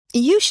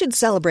You should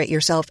celebrate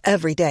yourself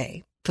every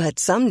day, but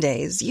some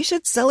days you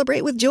should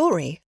celebrate with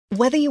jewelry.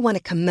 Whether you want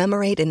to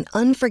commemorate an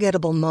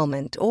unforgettable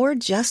moment or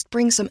just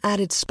bring some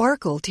added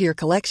sparkle to your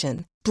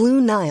collection,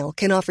 Blue Nile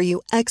can offer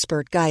you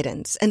expert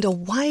guidance and a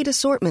wide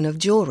assortment of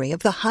jewelry of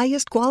the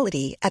highest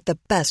quality at the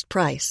best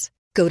price.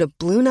 Go to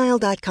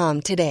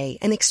BlueNile.com today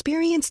and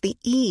experience the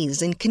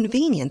ease and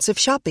convenience of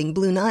shopping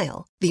Blue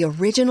Nile, the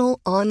original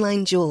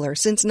online jeweler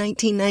since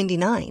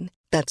 1999.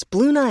 That's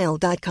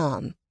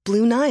BlueNile.com.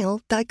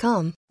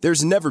 BlueNile.com.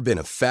 There's never been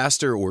a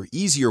faster or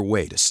easier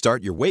way to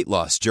start your weight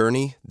loss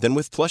journey than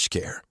with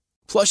PlushCare.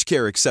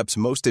 PlushCare accepts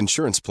most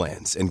insurance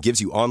plans and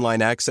gives you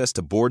online access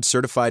to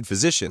board-certified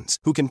physicians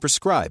who can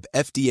prescribe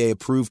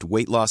FDA-approved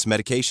weight loss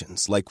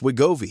medications like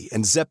Wegovy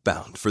and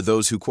Zepbound for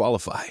those who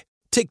qualify.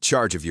 Take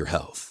charge of your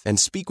health and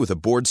speak with a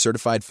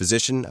board-certified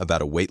physician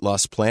about a weight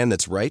loss plan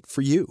that's right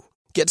for you.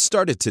 Get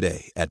started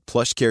today at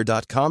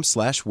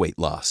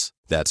plushcare.com/weightloss.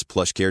 That's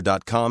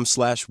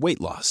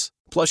plushcare.com/weightloss.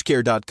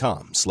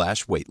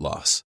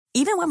 plushcare.com/weightloss.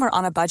 Even when we're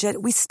on a budget,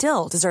 we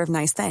still deserve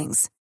nice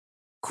things.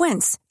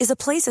 Quince is a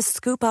place to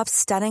scoop up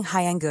stunning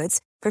high-end goods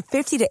for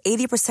 50 to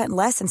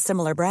 80% less than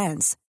similar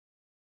brands.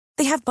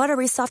 They have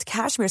buttery soft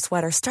cashmere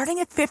sweaters starting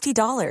at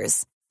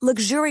 $50,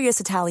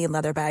 luxurious Italian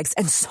leather bags,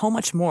 and so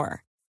much more.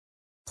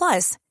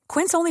 Plus,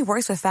 Quince only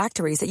works with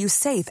factories that use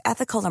safe,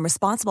 ethical, and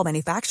responsible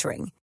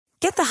manufacturing.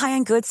 Get the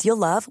high-end goods you'll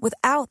love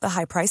without the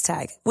high price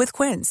tag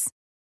with Quince.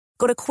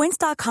 Go to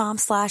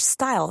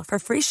quince.com/style for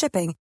free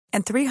shipping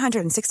and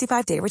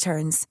 365-day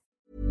returns.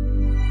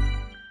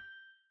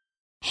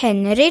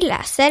 Henry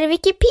läser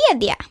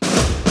Wikipedia.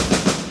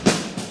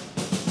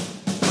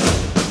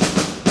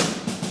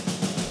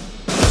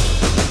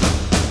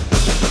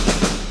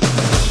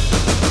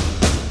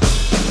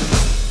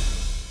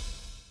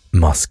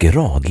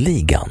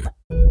 Maskeradligan.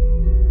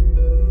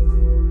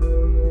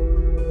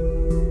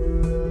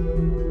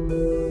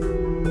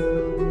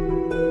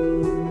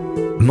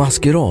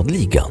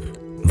 Maskeradligan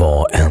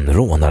var en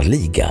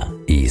rånarliga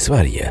i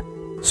Sverige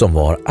som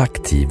var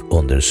aktiv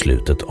under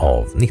slutet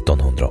av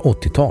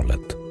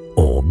 1980-talet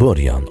och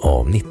början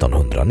av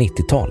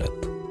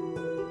 1990-talet.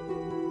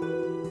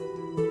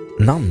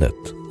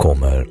 Namnet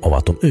kommer av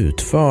att de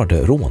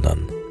utförde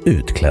rånen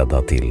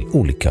utklädda till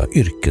olika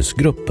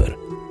yrkesgrupper,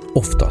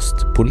 oftast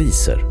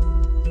poliser.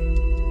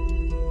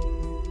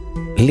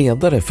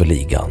 Ledare för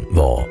ligan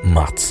var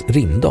Mats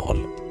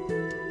Rimdahl.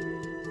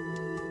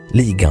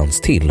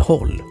 Ligans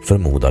tillhåll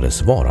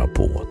förmodades vara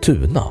på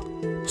Tuna,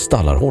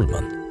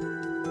 Stallarholmen.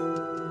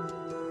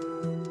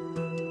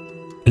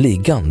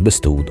 Ligan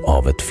bestod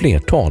av ett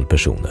flertal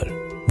personer,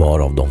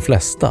 varav de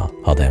flesta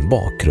hade en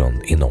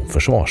bakgrund inom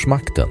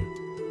Försvarsmakten.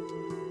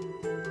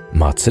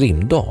 Mats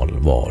Rimdahl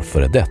var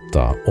före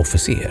detta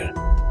officer.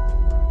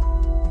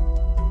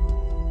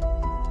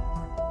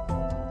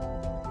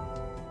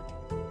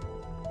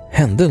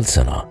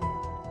 Händelserna.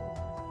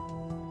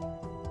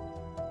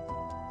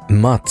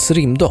 Mats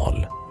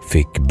Rimdahl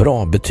fick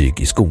bra betyg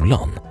i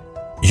skolan,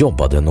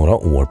 jobbade några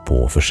år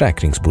på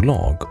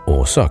försäkringsbolag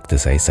och sökte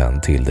sig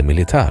sedan till det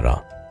militära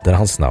där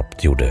han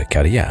snabbt gjorde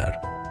karriär.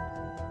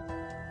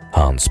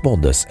 Han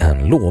spåddes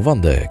en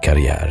lovande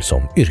karriär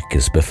som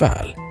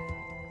yrkesbefäl.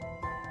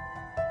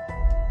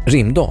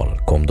 Rimdahl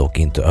kom dock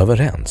inte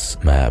överens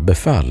med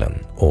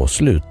befälen och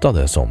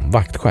slutade som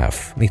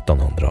vaktchef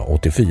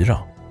 1984.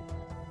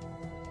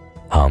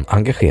 Han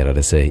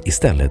engagerade sig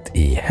istället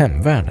i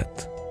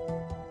hemvärnet.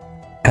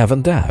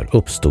 Även där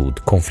uppstod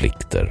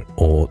konflikter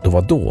och det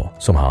var då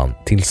som han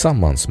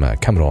tillsammans med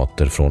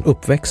kamrater från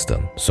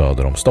uppväxten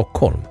söder om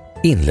Stockholm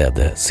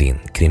inledde sin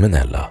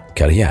kriminella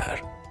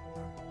karriär.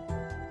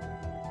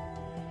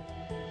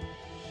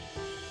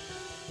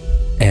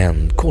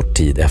 En kort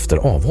tid efter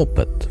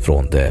avhoppet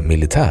från det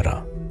militära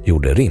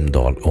gjorde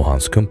Rimdahl och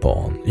hans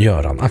kumpan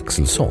Göran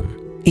Axelsson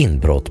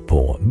inbrott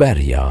på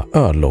Berga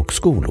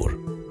örlogsskolor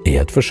i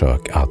ett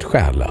försök att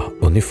stjäla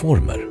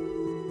uniformer.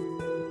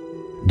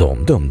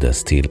 De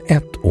dömdes till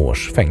 1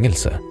 års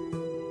fängelse.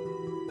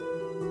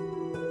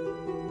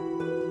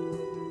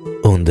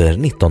 Under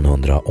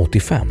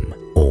 1985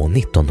 och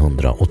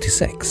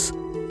 1986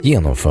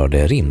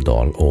 genomförde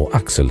Rimdahl och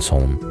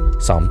Axelsson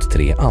samt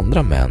 3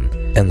 andra män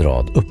en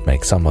rad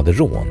uppmärksammade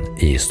rån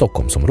i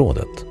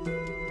Stockholmsområdet.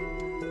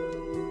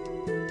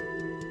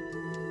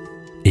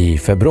 I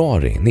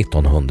februari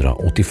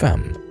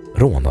 1985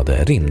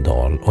 rånade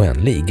Rimdahl och en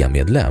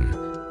ligamedlem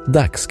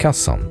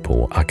dagskassan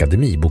på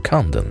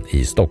Akademibokhandeln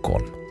i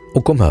Stockholm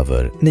och kom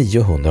över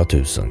 900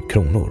 000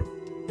 kronor.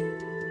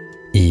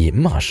 I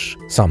mars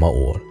samma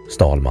år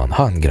stal man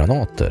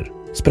handgranater,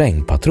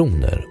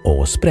 sprängpatroner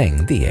och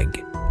sprängdeg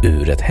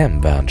ur ett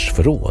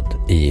hemvärnsförråd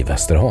i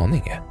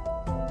Västerhaninge.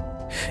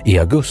 I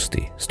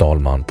augusti stal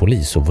man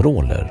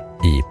polisoveraller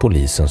i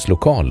polisens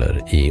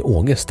lokaler i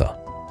Ågesta.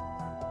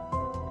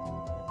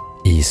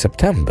 I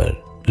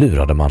september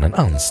lurade man en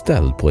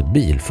anställd på ett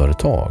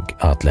bilföretag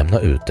att lämna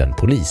ut en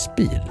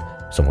polisbil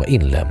som var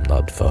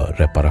inlämnad för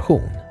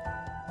reparation.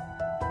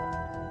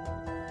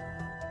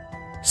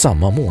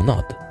 Samma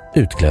månad,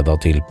 utklädda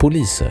till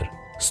poliser,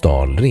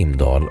 stal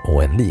Rimdahl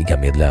och en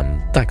ligamedlem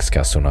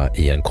dagskassorna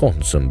i en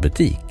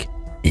Konsumbutik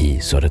i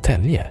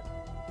Södertälje.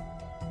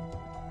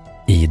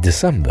 I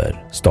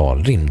december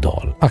stal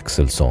Rimdahl,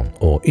 Axelsson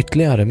och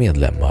ytterligare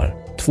medlemmar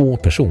 2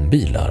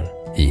 personbilar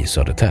i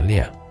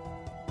Södertälje.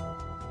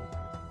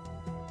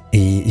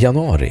 I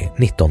januari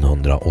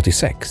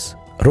 1986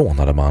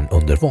 rånade man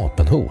under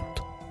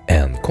vapenhot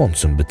en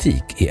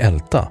Konsumbutik i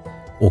Älta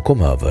och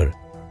kom över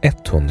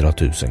 100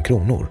 000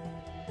 kronor.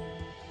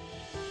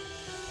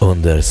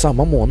 Under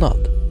samma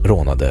månad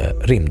rånade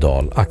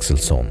Rimdahl,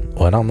 Axelsson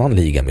och en annan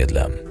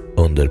ligamedlem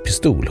under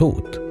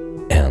pistolhot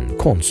en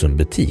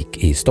Konsumbutik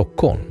i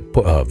Stockholm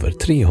på över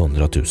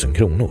 300 000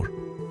 kronor.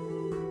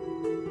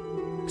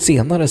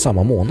 Senare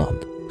samma månad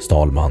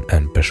stal man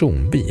en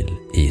personbil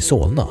i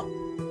Solna.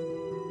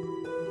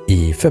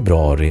 I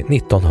februari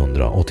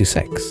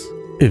 1986,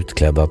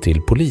 utklädda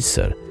till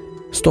poliser,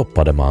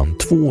 stoppade man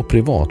 2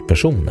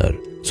 privatpersoner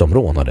som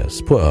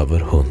rånades på över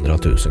 100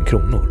 000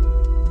 kronor.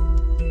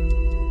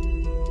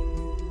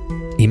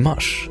 I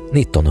mars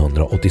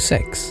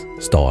 1986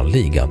 stal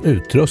ligan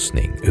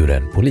utrustning ur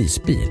en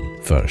polisbil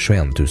för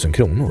 21 000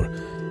 kronor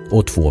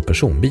och 2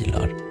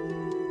 personbilar.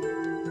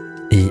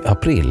 I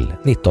april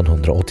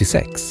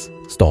 1986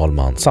 stal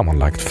man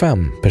sammanlagt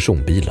 5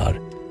 personbilar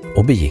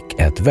och begick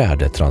ett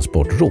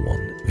värdetransportrån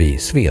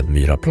vid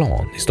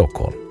Svedmyraplan i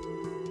Stockholm.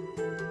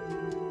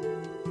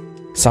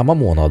 Samma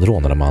månad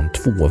rånade man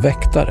 2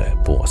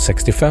 väktare på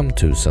 65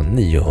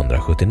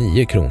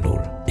 979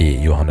 kronor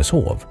i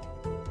Johanneshov.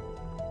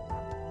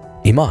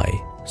 I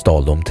maj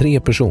stal de 3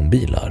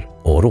 personbilar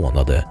och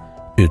rånade,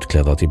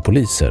 utklädda till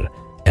poliser,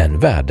 en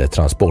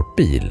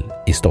värdetransportbil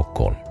i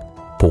Stockholm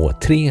på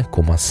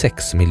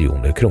 3,6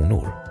 miljoner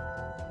kronor.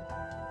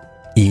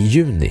 I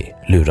juni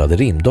lurade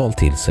Rimdahl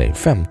till sig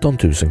 15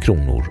 000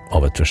 kronor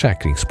av ett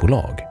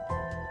försäkringsbolag.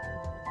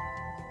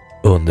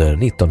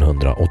 Under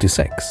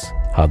 1986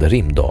 hade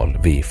Rimdahl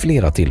vid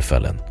flera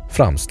tillfällen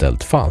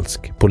framställt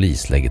falsk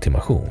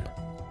polislegitimation.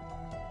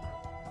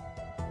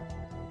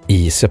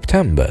 I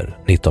september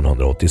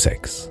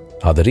 1986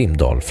 hade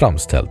Rimdahl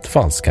framställt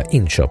falska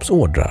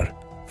inköpsordrar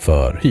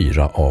för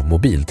hyra av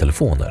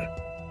mobiltelefoner.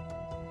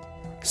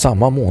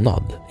 Samma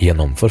månad,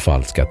 genom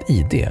förfalskat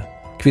ID,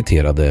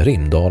 kvitterade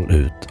Rimdahl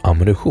ut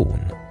ammunition,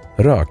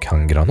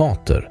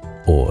 rökhandgranater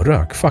och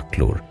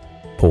rökfacklor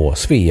på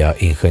Svea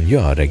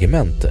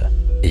ingenjörregemente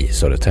i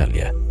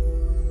Södertälje.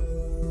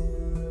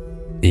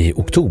 I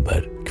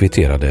oktober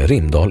kvitterade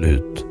Rimdahl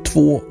ut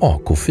 2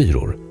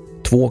 AK4,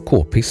 2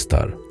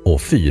 k-pistar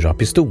och 4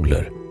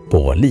 pistoler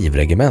på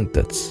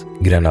Livregementets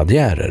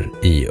grenadjärer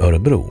i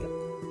Örebro.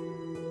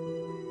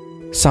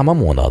 Samma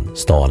månad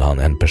stal han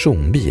en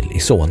personbil i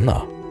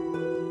Solna.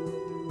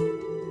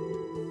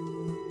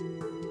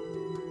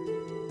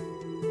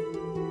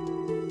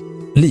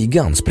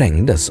 Ligan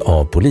sprängdes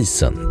av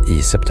polisen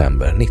i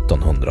september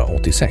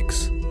 1986.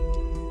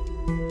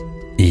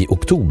 I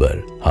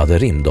oktober hade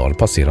Rimdahl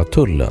passerat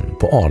tullen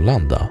på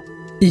Arlanda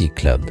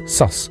iklädd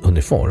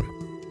SAS-uniform.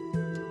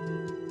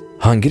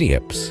 Han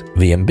greps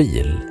vid en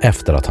bil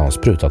efter att han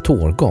sprutat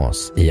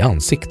tårgas i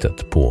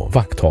ansiktet på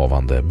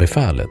vakthavande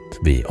befälet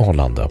vid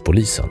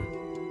Arlanda-polisen.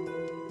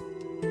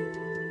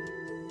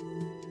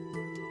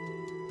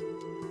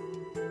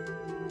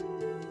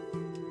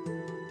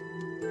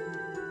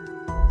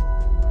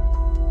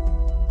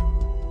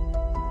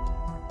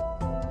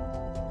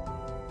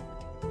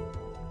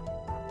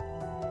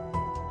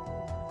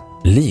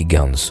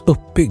 Ligans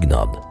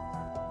uppbyggnad.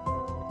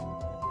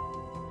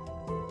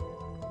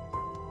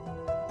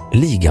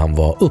 Ligan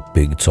var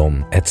uppbyggd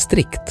som ett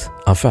strikt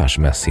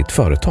affärsmässigt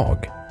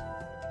företag.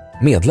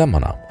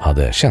 Medlemmarna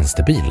hade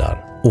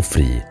tjänstebilar och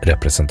fri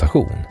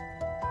representation.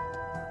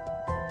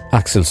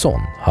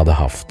 Axelsson hade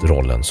haft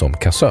rollen som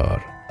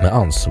kassör med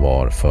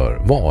ansvar för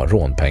var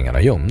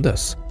rånpengarna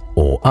gömdes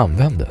och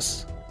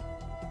användes.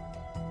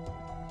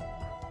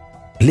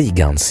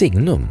 Ligans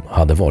signum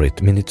hade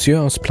varit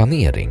minutiös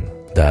planering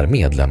där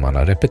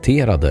medlemmarna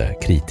repeterade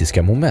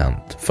kritiska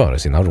moment före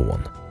sina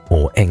rån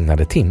och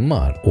ägnade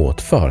timmar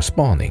åt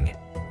förspaning.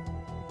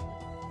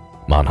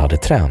 Man hade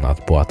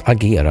tränat på att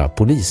agera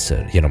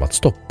poliser genom att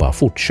stoppa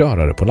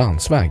fortkörare på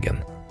landsvägen,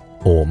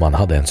 och man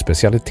hade en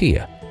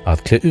specialitet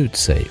att klä ut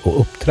sig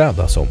och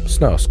uppträda som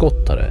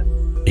snöskottare,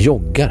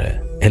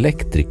 joggare,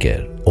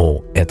 elektriker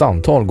och ett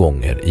antal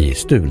gånger i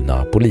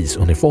stulna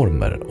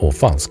polisuniformer och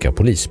falska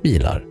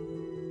polisbilar.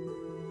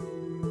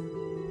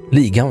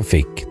 Ligan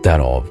fick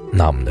därav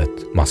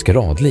namnet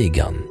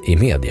Maskeradligan i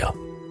media.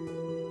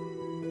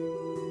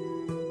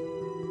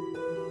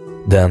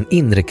 Den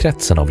inre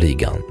kretsen av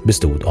ligan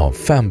bestod av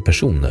 5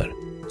 personer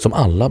som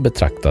alla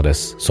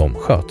betraktades som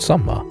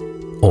skötsamma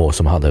och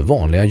som hade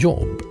vanliga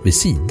jobb vid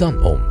sidan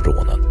om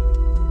rånen.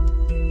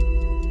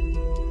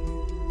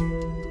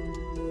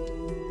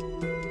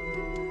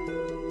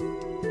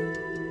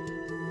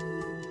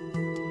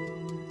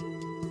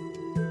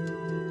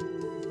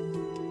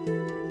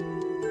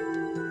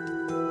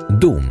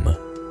 Dom,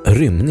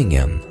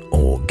 rymningen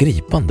och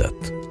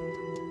gripandet.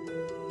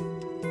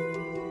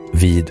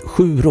 Vid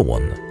 7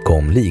 rån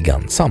kom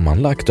ligan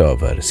sammanlagt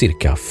över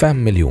cirka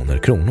 5 miljoner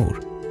kronor.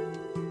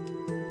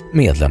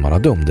 Medlemmarna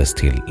dömdes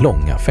till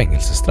långa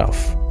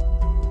fängelsestraff.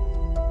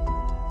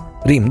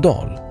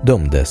 Rimdahl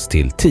dömdes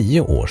till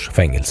 10 års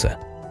fängelse.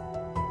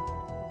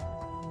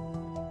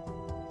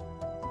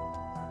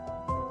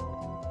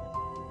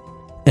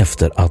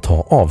 Efter att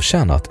ha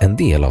avtjänat en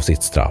del av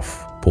sitt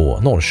straff på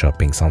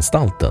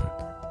Norrköpingsanstalten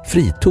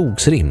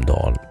fritogs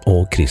Rimdahl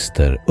och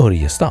Christer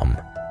Örjestam,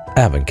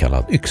 även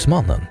kallad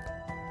Yxmannen,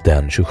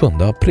 den 27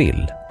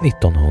 april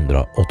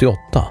 1988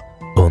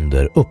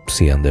 under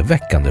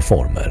uppseendeväckande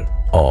former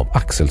av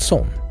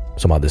Axelsson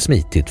som hade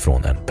smitit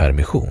från en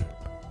permission.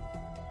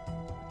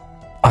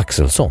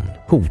 Axelsson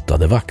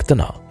hotade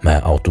vakterna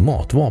med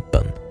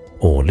automatvapen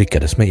och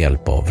lyckades med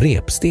hjälp av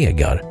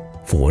repstegar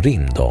få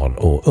Rimdahl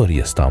och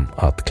Örjestam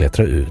att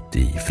klättra ut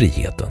i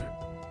friheten.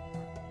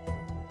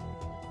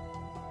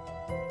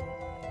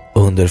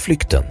 Under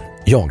flykten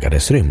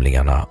jagades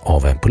rymlingarna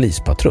av en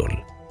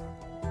polispatrull.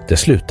 Det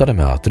slutade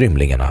med att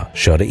rymlingarna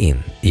körde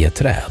in i ett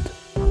träd.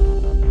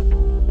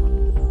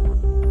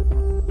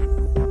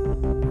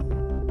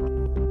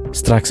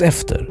 Strax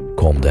efter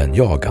kom den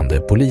jagande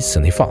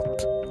polisen i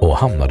fatt och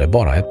hamnade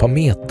bara ett par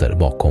meter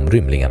bakom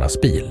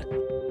rymlingarnas bil.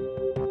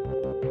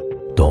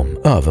 De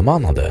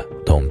övermannade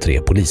de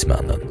 3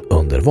 polismännen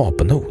under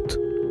vapenhot.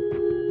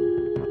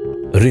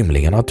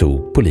 Rymlingarna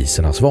tog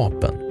polisernas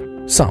vapen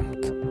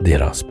samt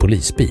deras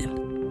polisbil.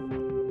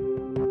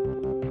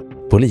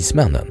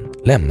 Polismännen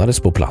lämnades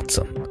på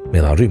platsen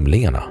medan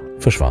rymlingarna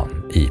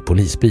försvann i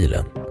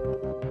polisbilen.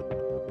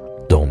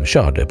 De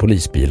körde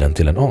polisbilen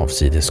till en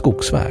avsides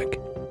skogsväg.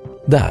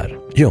 Där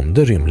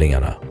gömde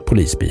rymlingarna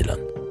polisbilen.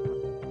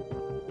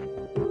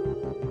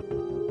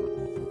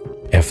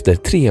 Efter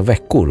 3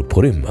 veckor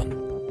på rymmen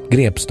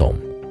greps de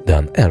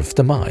den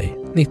 11 maj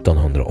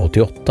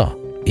 1988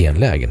 i en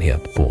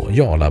lägenhet på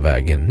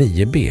Jarlavägen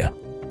 9B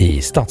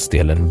i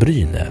stadsdelen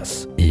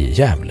Brynäs i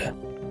Gävle.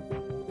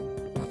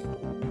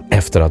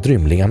 Efter att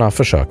rymlingarna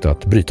försökte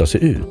att bryta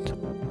sig ut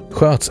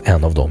sköts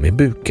en av dem i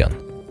buken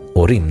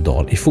och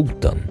Rimdahl i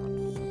foten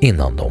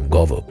innan de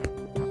gav upp.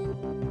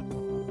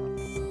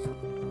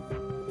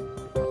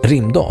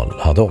 Rimdahl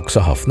hade också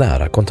haft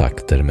nära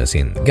kontakter med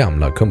sin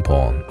gamla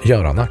kumpan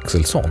Göran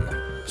Axelsson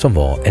som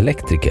var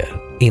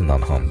elektriker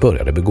innan han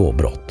började begå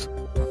brott.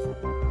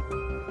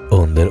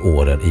 Under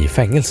åren i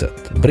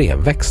fängelset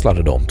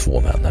brevväxlade de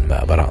 2 männen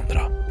med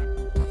varandra.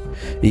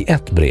 I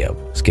ett brev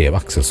skrev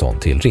Axelsson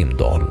till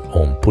Rimdahl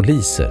om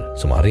poliser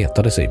som han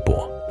retade sig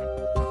på.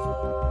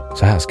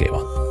 Så här skrev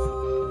han: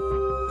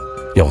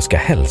 "Jag ska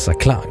hälsa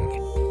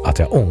Klang att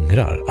jag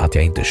ångrar att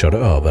jag inte körde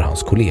över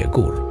hans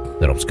kollegor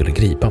när de skulle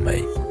gripa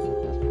mig.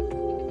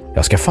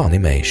 Jag ska fan i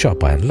mig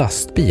köpa en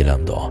lastbil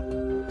en dag.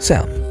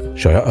 Sen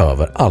kör jag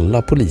över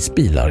alla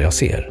polisbilar jag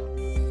ser.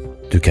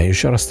 Du kan ju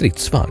köra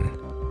stridsvagn.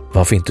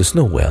 Varför inte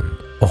sno en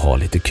och ha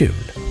lite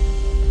kul?"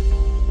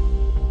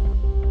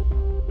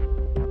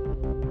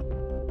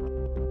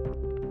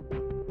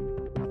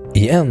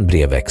 I en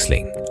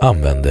brevväxling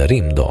använde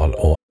Rimdahl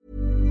och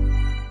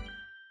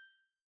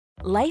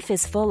Life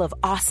is full of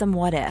awesome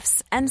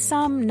what-ifs, and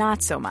some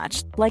not so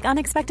much, like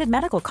unexpected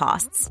medical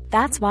costs.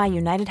 That's why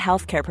United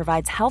Healthcare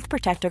provides Health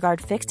Protector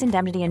Guard fixed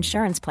indemnity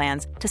insurance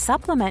plans to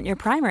supplement your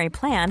primary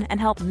plan and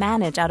help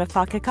manage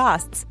out-of-pocket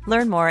costs.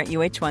 Learn more at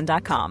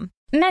uh1.com.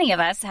 Many of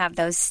us have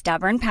those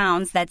stubborn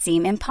pounds that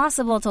seem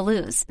impossible to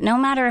lose, no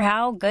matter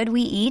how good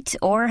we eat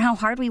or how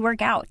hard we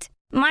work out.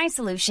 My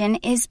solution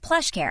is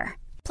PlushCare.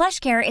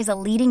 PlushCare is a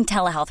leading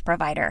telehealth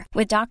provider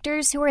with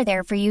doctors who are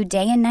there for you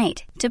day and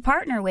night to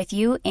partner with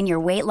you in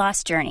your weight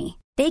loss journey.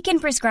 They can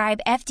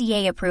prescribe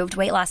FDA-approved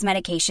weight loss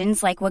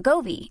medications like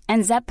Wegovy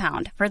and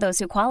Zepbound for those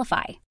who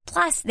qualify.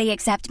 Plus, they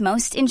accept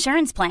most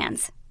insurance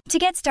plans. To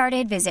get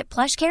started, visit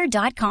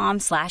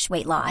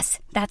plushcare.com/weightloss.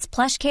 That's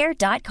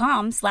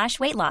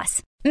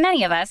plushcare.com/weightloss.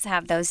 Many of us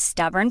have those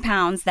stubborn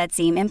pounds that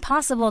seem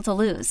impossible to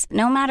lose,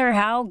 no matter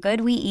how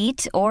good we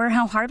eat or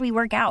how hard we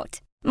work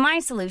out.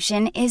 My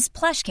solution is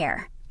PlushCare.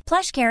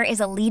 PlushCare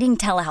is a leading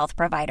telehealth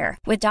provider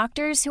with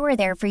doctors who are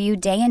there for you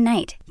day and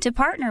night to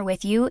partner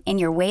with you in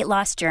your weight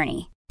loss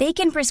journey. They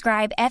can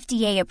prescribe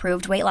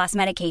FDA-approved weight loss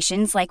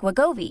medications like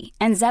Wegovy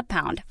and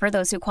Zepbound for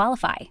those who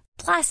qualify.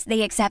 Plus,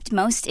 they accept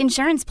most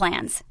insurance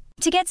plans.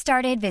 To get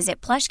started,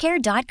 visit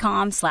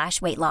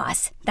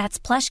plushcare.com/weightloss.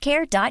 That's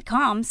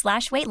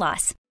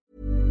plushcare.com/weightloss.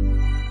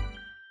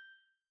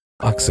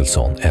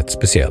 Axelsson ett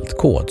speciellt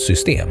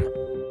kodsystem.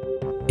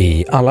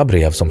 I alla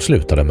brev som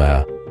slutade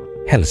med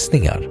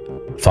hälsningar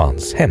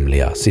fanns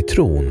hemliga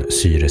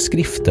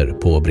citronsyreskrifter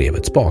på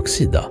brevets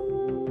baksida.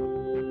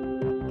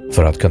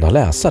 För att kunna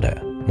läsa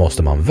det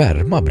måste man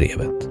värma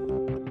brevet.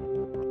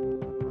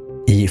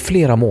 I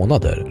flera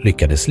månader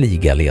lyckades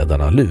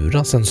ligaledarna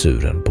lura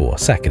censuren på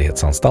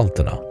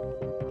säkerhetsanstalterna.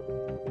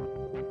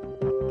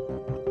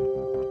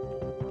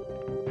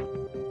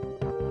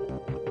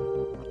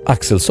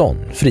 Axelsson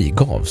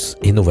frigavs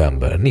i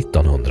november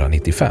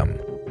 1995.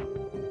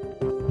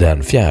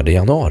 Den 4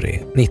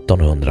 januari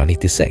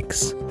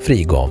 1996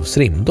 frigavs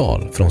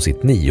Rimdahl från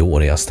sitt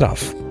 9-åriga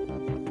straff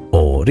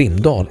och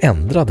Rimdahl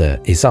ändrade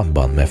i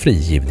samband med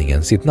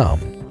frigivningen sitt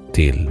namn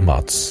till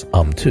Mats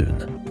Amthun.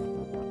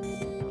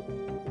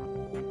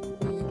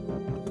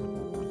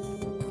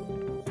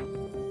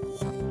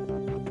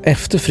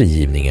 Efter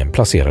frigivningen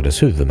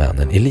placerades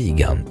huvudmännen i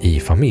ligan i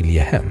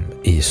familjehem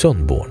i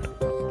Sundborn.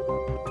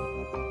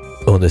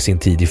 Under sin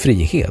tid i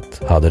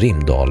frihet hade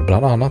Rimdahl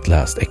bland annat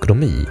läst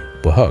ekonomi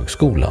på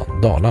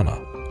Högskolan Dalarna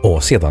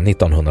och sedan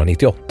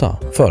 1998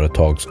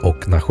 företags-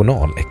 och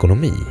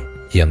nationalekonomi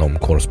genom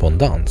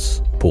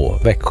korrespondens på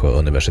Växjö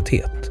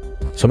universitet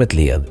som ett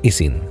led i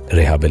sin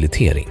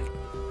rehabilitering.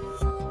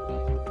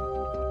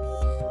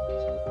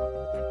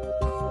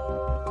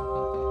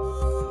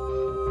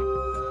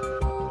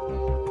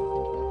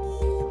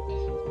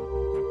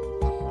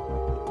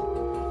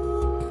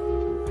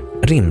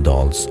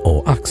 Rimdahls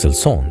och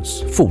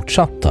Axelssons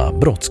fortsatta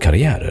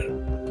brottskarriärer.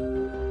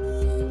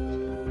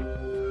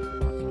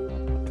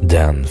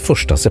 Den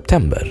 1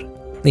 september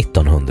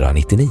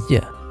 1999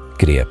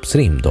 greps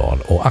Rimdahl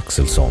och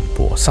Axelsson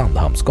på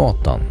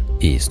Sandhamnsgatan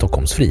i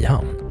Stockholms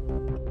Frihamn.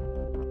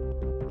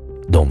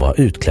 De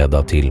var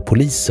utklädda till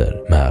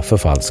poliser med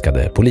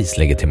förfalskade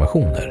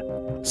polislegitimationer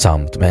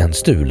samt med en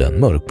stulen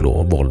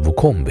mörkblå Volvo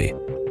kombi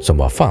som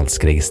var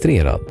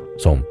falskregistrerad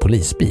som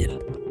polisbil.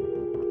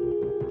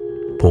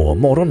 På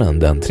morgonen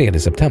den 3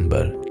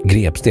 september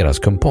greps deras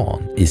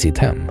kumpan i sitt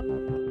hem.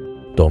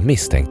 De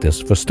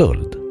misstänktes för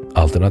stöld,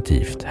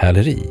 alternativt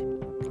häleri,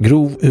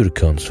 grov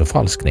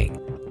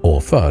urkundsförfalskning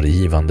och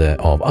föregivande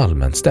av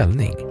allmän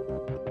ställning.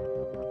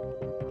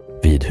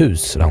 Vid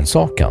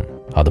husrannsakan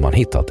hade man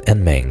hittat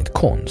en mängd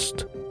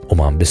konst och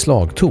man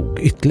beslagtog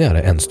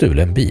ytterligare en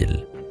stulen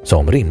bil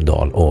som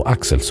Rimdahl och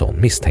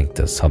Axelsson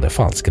misstänktes hade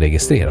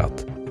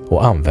falskregistrerat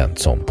och använt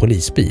som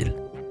polisbil.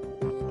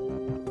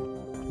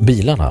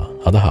 Bilarna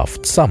hade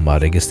haft samma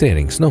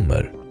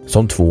registreringsnummer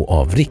som 2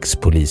 av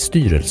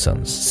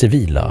Rikspolisstyrelsens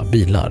civila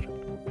bilar.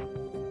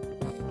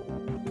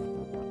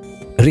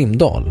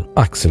 Rimdahl,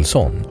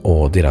 Axelsson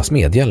och deras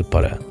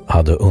medhjälpare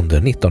hade under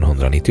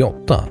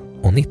 1998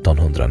 och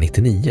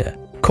 1999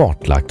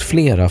 kartlagt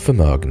flera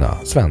förmögna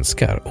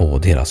svenskar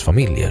och deras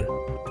familjer.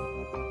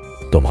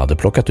 De hade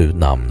plockat ut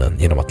namnen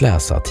genom att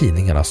läsa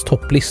tidningarnas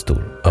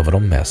topplistor över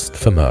de mest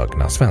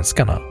förmögna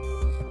svenskarna.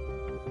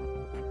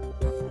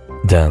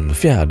 Den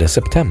 4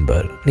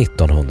 september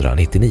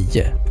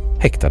 1999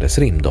 häktades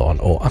Rimdahl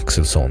och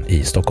Axelsson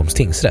i Stockholms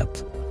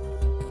tingsrätt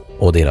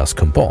och deras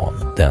kumpan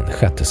den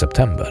 6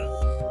 september.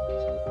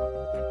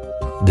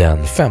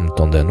 Den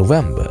 15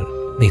 november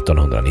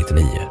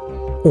 1999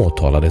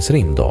 åtalades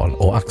Rimdahl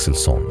och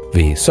Axelsson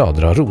vid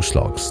Södra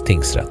Roslags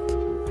tingsrätt,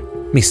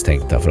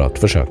 misstänkta för att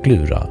försöka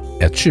lura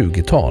ett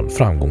 20-tal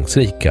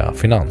framgångsrika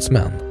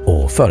finansmän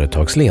och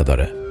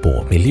företagsledare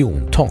på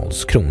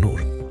miljontals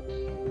kronor.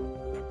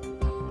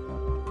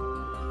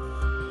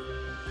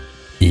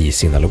 I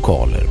sina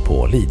lokaler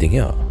på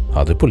Lidingö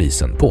hade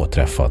polisen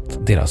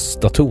påträffat deras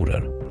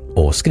datorer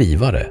och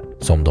skrivare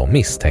som de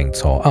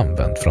misstänkts ha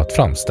använt för att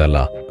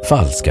framställa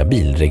falska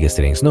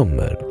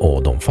bilregistreringsnummer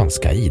och de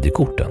falska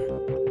ID-korten.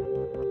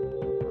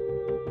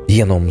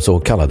 Genom så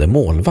kallade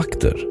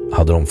målvakter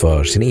hade de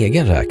för sin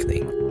egen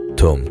räkning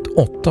tömt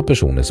 8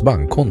 personers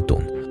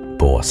bankkonton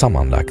på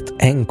sammanlagt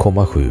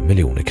 1,7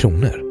 miljoner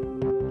kronor.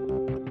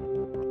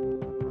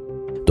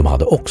 De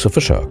hade också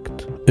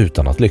försökt,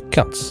 utan att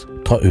lyckats,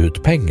 ta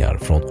ut pengar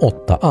från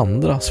 8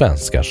 andra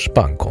svenskars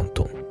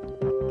bankkonton.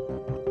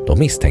 De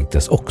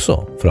misstänktes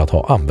också för att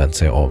ha använt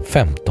sig av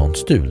 15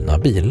 stulna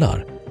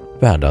bilar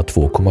värda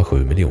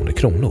 2,7 miljoner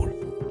kronor.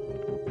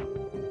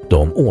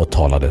 De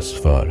åtalades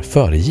för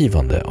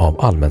föregivande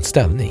av allmän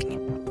ställning,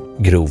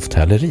 grovt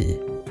häleri,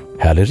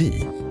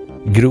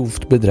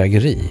 grovt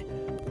bedrägeri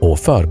och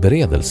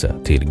förberedelse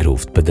till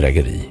grovt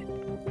bedrägeri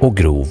och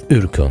grov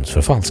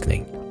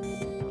urkundsförfalskning.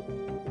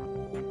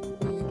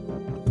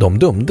 De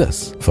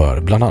dömdes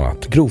för bland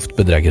annat grovt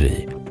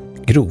bedrägeri,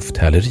 grovt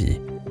häleri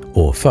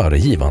och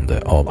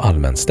föregivande av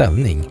allmän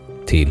ställning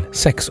till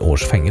 6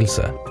 års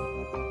fängelse.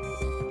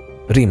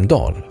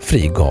 Rimdahl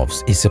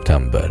frigavs i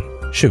september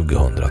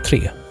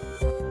 2003.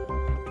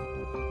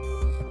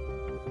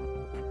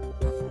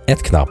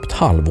 Ett knappt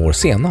halvår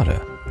senare,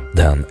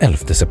 den 11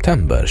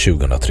 september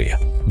 2003,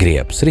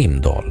 greps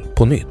Rimdahl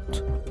på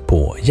nytt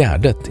på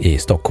Gärdet i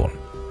Stockholm.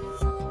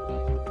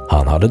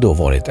 Han hade då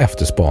varit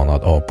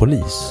efterspanad av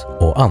polis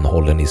och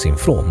anhållen i sin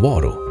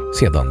frånvaro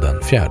sedan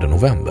den 4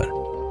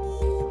 november.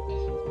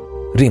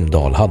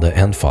 Rimdahl hade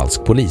en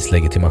falsk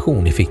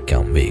polislegitimation i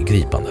fickan vid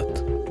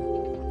gripandet.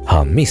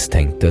 Han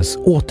misstänktes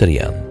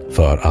återigen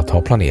för att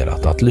ha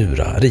planerat att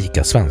lura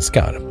rika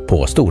svenskar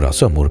på stora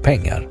summor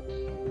pengar.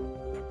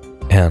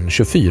 En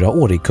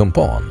 24-årig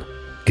kumpan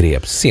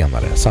greps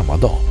senare samma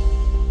dag.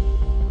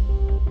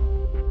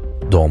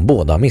 De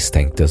båda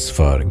misstänktes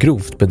för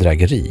grovt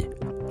bedrägeri,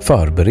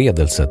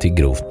 förberedelse till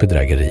grovt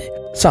bedrägeri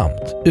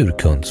samt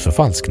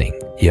urkundsförfalskning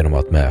genom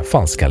att med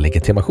falska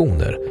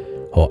legitimationer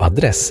ha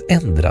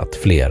adressändrat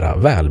flera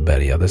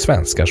välbärgade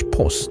svenskars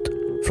post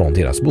från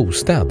deras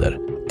bostäder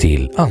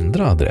till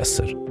andra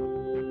adresser.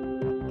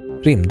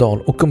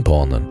 Rimdahl och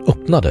kumpanen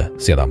öppnade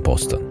sedan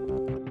posten.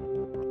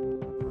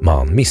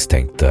 Man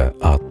misstänkte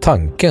att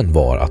tanken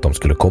var att de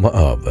skulle komma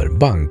över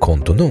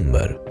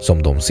bankkontonummer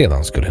som de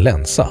sedan skulle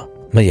länsa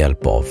med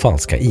hjälp av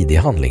falska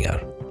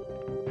ID-handlingar.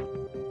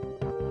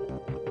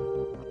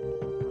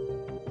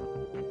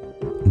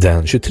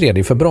 Den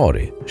 23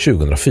 februari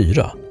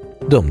 2004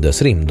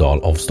 dömdes Rimdahl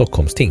av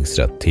Stockholms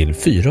tingsrätt till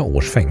 4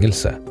 års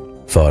fängelse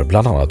för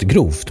bland annat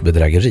grovt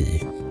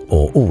bedrägeri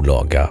och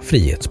olaga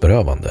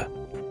frihetsberövande.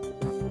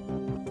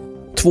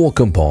 2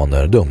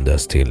 kumpaner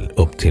dömdes till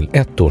upp till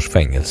 1 års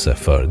fängelse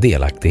för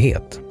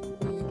delaktighet.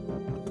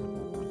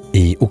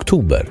 I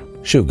oktober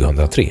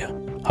 2003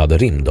 hade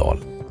Rimdahl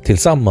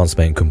tillsammans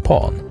med en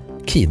kumpan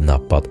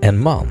kidnappat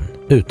en man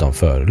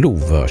utanför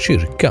Lovö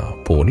kyrka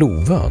på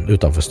Lovön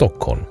utanför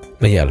Stockholm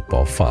med hjälp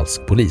av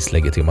falsk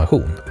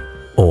polislegitimation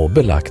och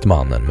belagt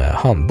mannen med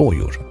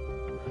handbojor.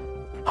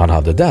 Han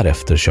hade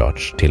därefter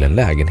körts till en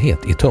lägenhet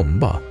i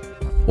Tumba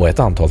och ett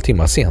antal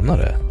timmar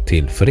senare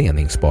till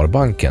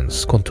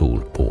Föreningssparbankens kontor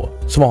på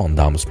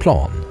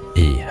Svandamsplan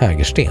i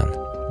Hägersten,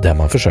 där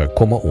man försökt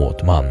komma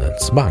åt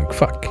mannens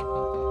bankfack.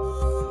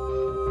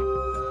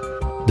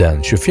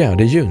 Den 24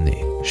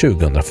 juni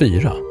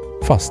 2004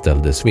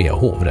 fastställde Svea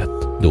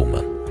hovrätt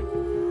domen.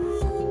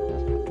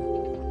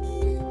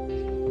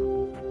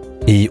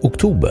 I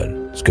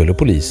oktober skulle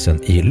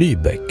polisen i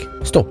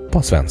Lübeck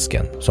stoppa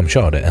svensken som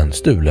körde en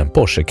stulen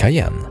Porsche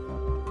Cayenne.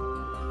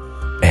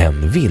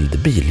 En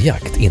vild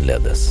biljakt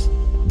inleddes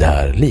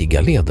där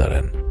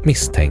ligaledaren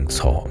misstänks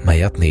ha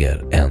mejat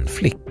ner en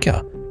flicka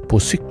på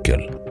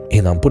cykel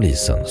innan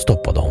polisen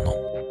stoppade honom.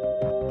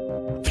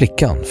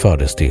 Flickan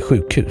fördes till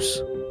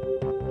sjukhus.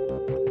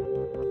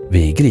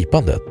 Vid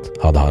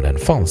gripandet hade han en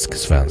falsk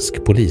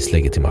svensk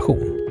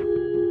polislegitimation.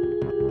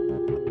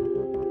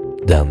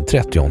 Den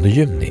 30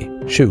 juni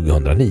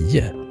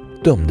 2009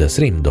 dömdes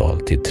Rimdahl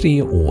till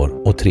 3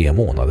 år och 3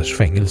 månaders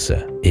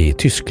fängelse i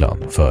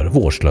Tyskland för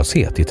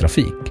vårdslöshet i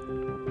trafik,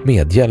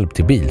 medhjälp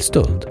till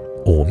bilstöld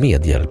och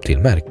medhjälp till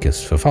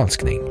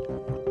märkesförfalskning.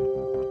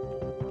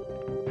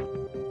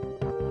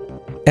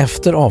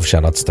 Efter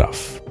avtjänat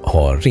straff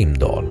har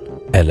Rimdahl,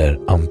 eller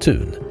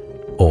Antun,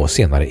 och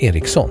senare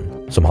Eriksson,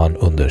 som han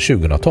under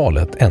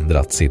 2000-talet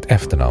ändrat sitt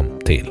efternamn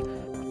till,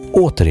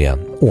 återigen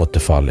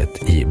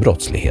återfallit i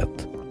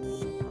brottslighet.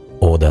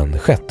 Och den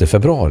 6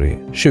 februari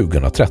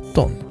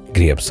 2013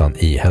 greps han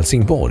i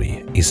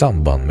Helsingborg i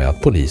samband med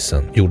att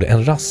polisen gjorde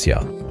en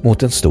razzia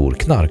mot en stor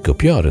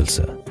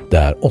knarkuppgörelse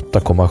där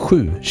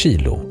 8,7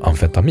 kilo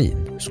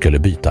amfetamin skulle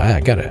byta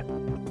ägare.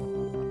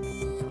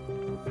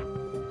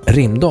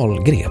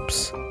 Rimdahl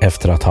greps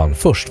efter att han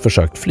först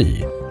försökt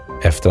fly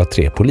efter att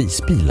 3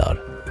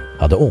 polisbilar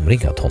hade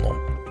omringat honom,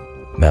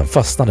 men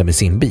fastnade med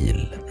sin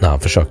bil när han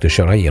försökte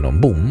köra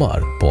igenom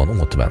bommar på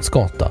en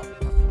återvändsgata.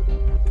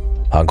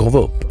 Han gav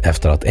upp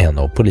efter att en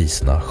av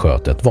poliserna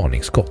sköt ett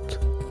varningsskott.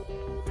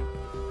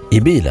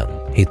 I bilen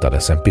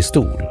hittades en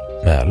pistol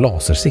med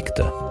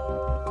lasersikte,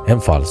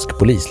 en falsk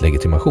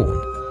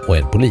polislegitimation och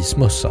en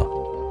polismössa.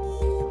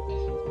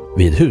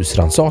 Vid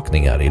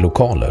husrannsakningar i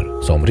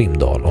lokaler som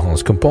Rimdahl och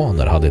hans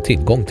kumpaner hade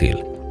tillgång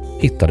till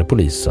hittade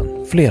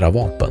polisen flera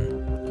vapen,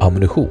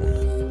 ammunition,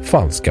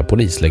 falska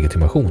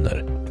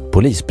polislegitimationer,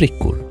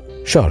 polisbrickor,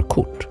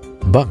 körkort,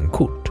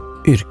 bankkort,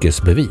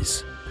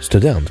 yrkesbevis,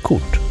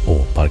 studentkort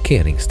och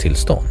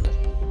parkeringstillstånd.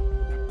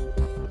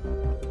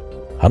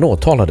 Han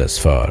åtalades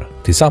för,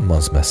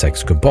 tillsammans med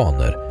 6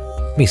 kumpaner,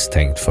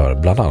 misstänkt för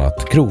bland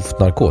annat grovt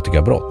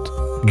narkotikabrott,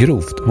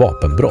 grovt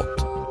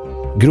vapenbrott,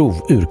 grov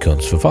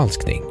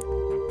urkundsförfalskning,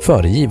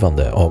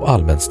 föregivande av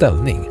allmän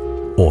ställning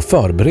och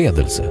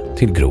förberedelse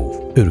till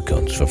grov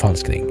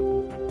urkundsförfalskning.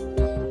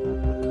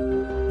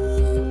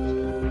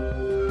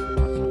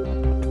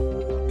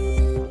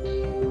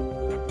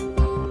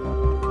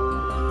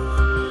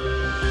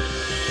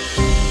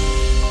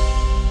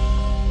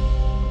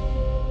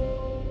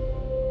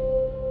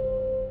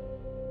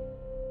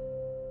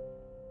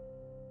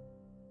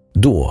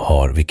 Då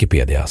har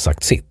Wikipedia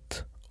sagt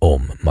sitt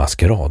om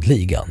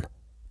Maskeradligan.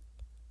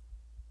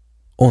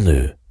 Och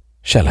nu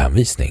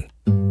källhänvisning.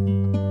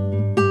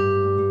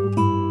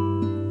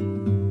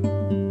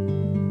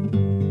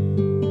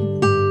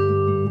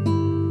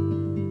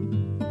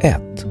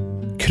 1.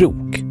 Krok,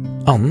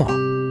 Anna,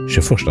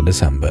 21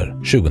 december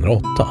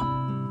 2008.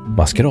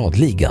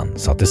 Maskeradligan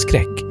satte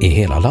skräck i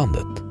hela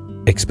landet.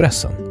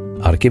 Expressen,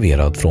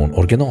 arkiverad från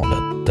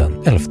originalet den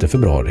 11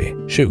 februari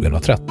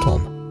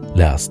 2013.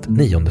 Läst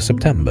 9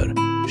 september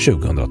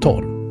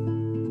 2012.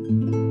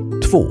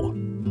 2.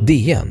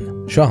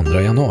 DN, 22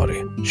 januari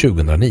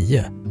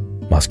 2009.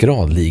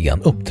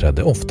 Maskeradligan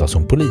uppträdde ofta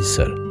som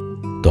poliser.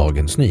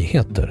 Dagens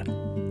Nyheter.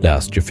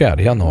 Läst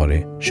 24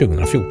 januari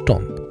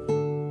 2014.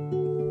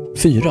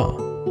 4.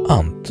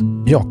 Ant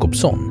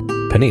Jakobsson,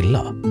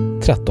 Pernilla,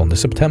 13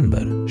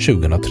 september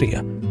 2003.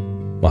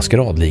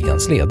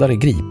 Maskeradligans ledare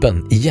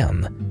gripen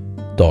igen.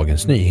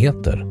 Dagens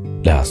Nyheter.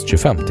 Läst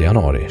 25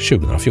 januari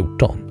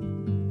 2014.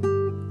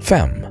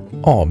 5.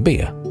 AB,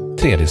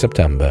 3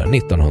 september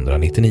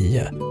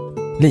 1999.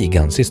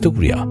 Ligans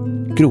historia,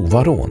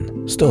 grova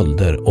rån,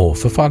 stölder och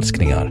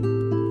förfalskningar.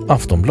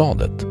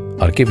 Aftonbladet,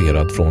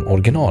 arkiverad från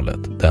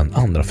originalet den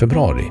 2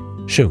 februari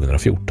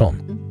 2014.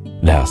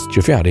 Läst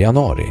 24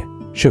 januari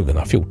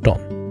 2014.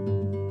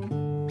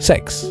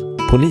 6.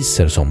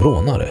 Poliser som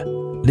rånare.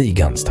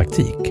 Ligans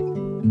taktik.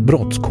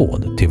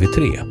 Brottskod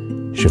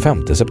TV3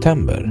 25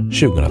 september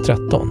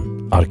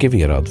 2013.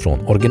 Arkiverad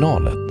från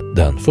originalet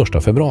den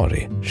 1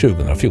 februari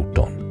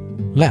 2014.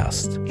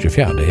 Läst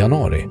 24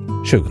 januari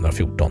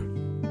 2014.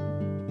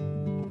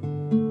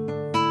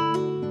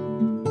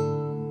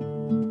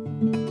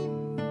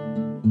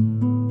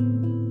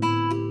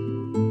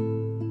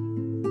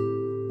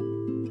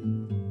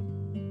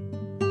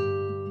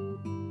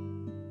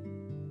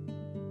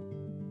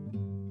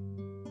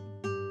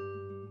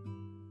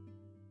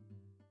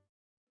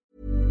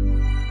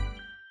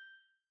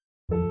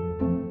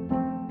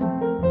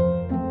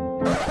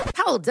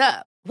 Hold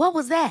up. What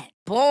was that?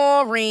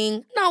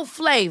 Boring. No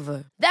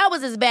flavor. That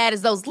was as bad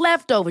as those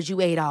leftovers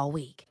you ate all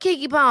week.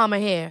 Keke Palmer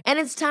here, and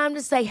it's time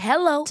to say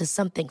hello to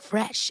something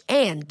fresh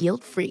and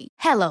guilt-free.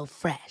 Hello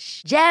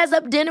Fresh. Jazz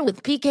up dinner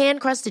with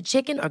pecan-crusted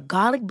chicken or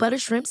garlic butter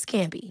shrimp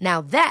scampi.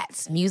 Now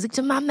that's music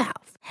to my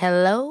mouth.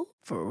 Hello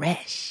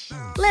Fresh.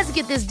 Let's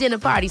get this dinner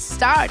party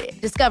started.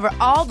 Discover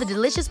all the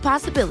delicious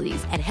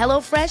possibilities at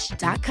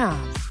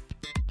hellofresh.com.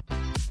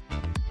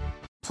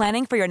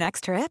 Planning for your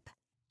next trip?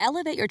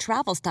 Elevate your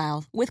travel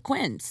style with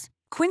Quince.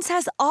 Quince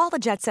has all the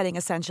jet-setting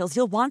essentials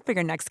you'll want for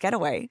your next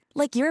getaway,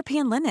 like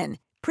European linen,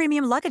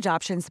 premium luggage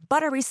options,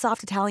 buttery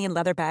soft Italian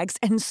leather bags,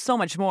 and so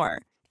much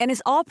more. And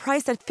is all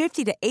priced at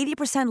 50 to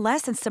 80%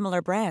 less than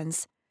similar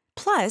brands.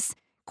 Plus,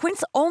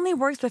 Quince only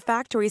works with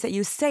factories that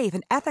use safe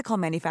and ethical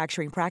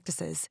manufacturing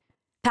practices.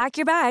 Pack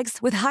your bags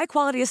with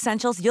high-quality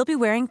essentials you'll be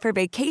wearing for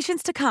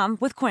vacations to come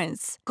with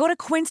Quince. Go to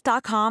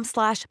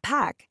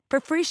quince.com/pack for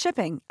free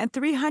shipping and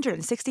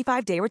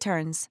 365-day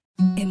returns.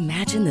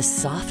 Imagine the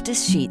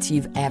softest sheets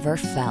you've ever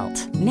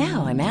felt.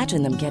 Now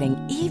imagine them getting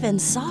even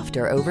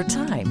softer over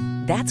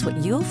time. That's what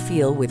you'll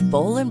feel with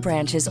Boll &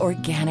 Branch's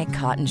organic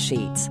cotton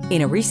sheets.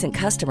 In a recent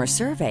customer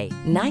survey,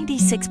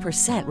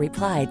 96%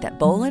 replied that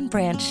Boll &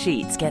 Branch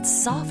sheets get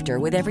softer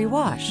with every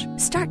wash.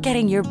 Start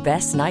getting your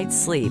best night's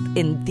sleep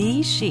in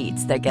these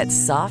sheets that get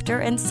softer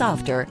and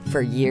softer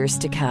for years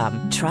to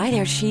come. Try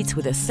their sheets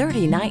with a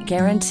 30-night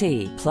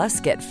guarantee.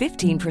 Plus, get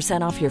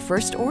 15% off your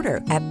first order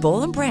at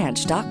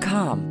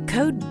bollandbranch.com.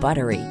 Code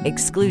BUTTERY.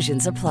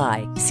 Exclusions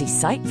apply. See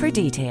site for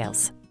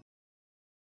details.